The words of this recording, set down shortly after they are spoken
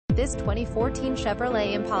This 2014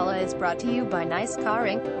 Chevrolet Impala is brought to you by Nice Car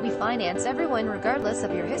Inc. We finance everyone regardless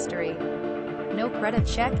of your history. No credit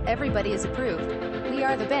check, everybody is approved. We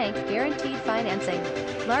are the bank, guaranteed financing.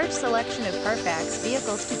 Large selection of Carfax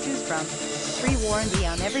vehicles to choose from. Free warranty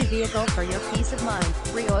on every vehicle for your peace of mind.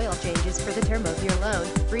 Free oil changes for the term of your loan.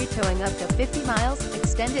 Free towing up to 50 miles.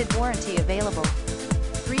 Extended warranty available.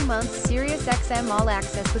 3 months Sirius XM All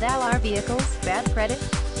Access with all our vehicles. Bad credit?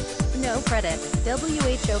 No credit.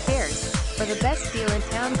 WHO cares. For the best deal in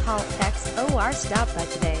town, call, text, or stop by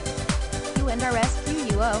today.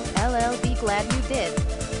 UNRSQUO, LLB glad you did.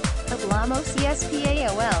 Hablamos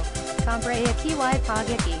español. Compre aquí y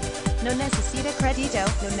pague aquí. No necesita crédito,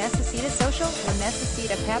 no necesita social, no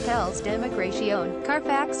necesita papeles de migración.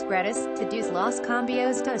 Carfax gratis, deduce los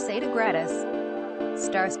cambios de aceite gratis.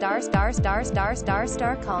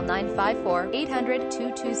 Call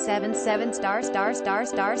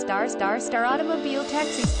 954-800-2277 Automobile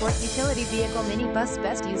Taxi Sport Utility Vehicle Minibus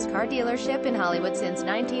Best Used Car Dealership in Hollywood since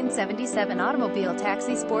 1977 Automobile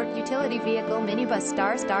Taxi Sport Utility Vehicle Minibus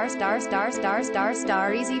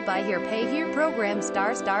Easy Buy Here Pay Here Program Visit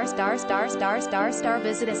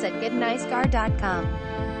us at getnicecar.com.